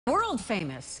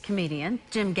World-famous comedian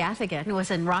Jim Gaffigan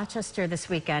was in Rochester this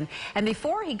weekend, and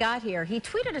before he got here, he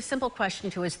tweeted a simple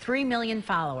question to his 3 million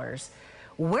followers.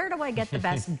 Where do I get the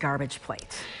best garbage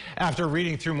plate? After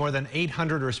reading through more than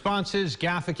 800 responses,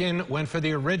 Gaffigan went for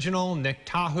the original Nick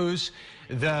Tahoe's.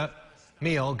 The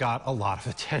meal got a lot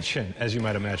of attention, as you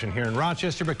might imagine, here in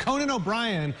Rochester, but Conan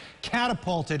O'Brien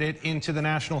catapulted it into the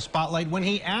national spotlight when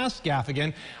he asked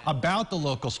Gaffigan about the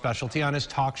local specialty on his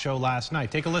talk show last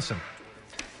night. Take a listen.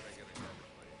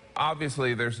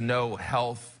 Obviously, there's no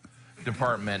health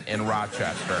department in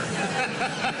Rochester,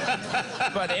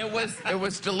 but it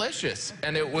was delicious,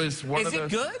 and it was one of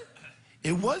those. Is it good?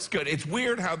 It was good. It's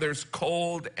weird how there's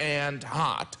cold and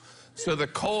hot. So the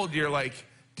cold, you're like,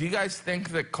 do you guys think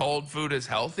that cold food is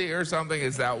healthy or something?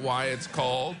 Is that why it's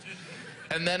cold?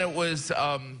 And then it was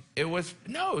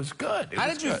good. How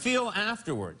did you feel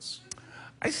afterwards?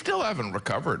 I still haven't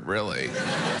recovered, really.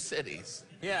 Cities.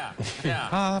 Yeah.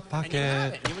 Pocket.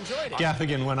 And you enjoyed it.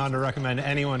 Gaffigan went on to recommend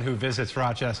anyone who visits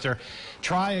Rochester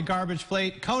try a garbage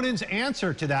plate. Conan's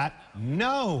answer to that,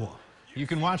 no. You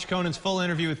can watch Conan's full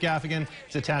interview with Gaffigan.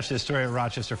 It's attached to the story at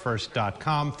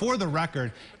rochesterfirst.com. For the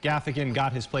record, Gaffigan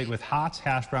got his plate with hots,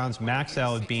 hash browns, mac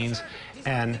salad, beans,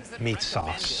 and meat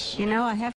sauce. You know, I have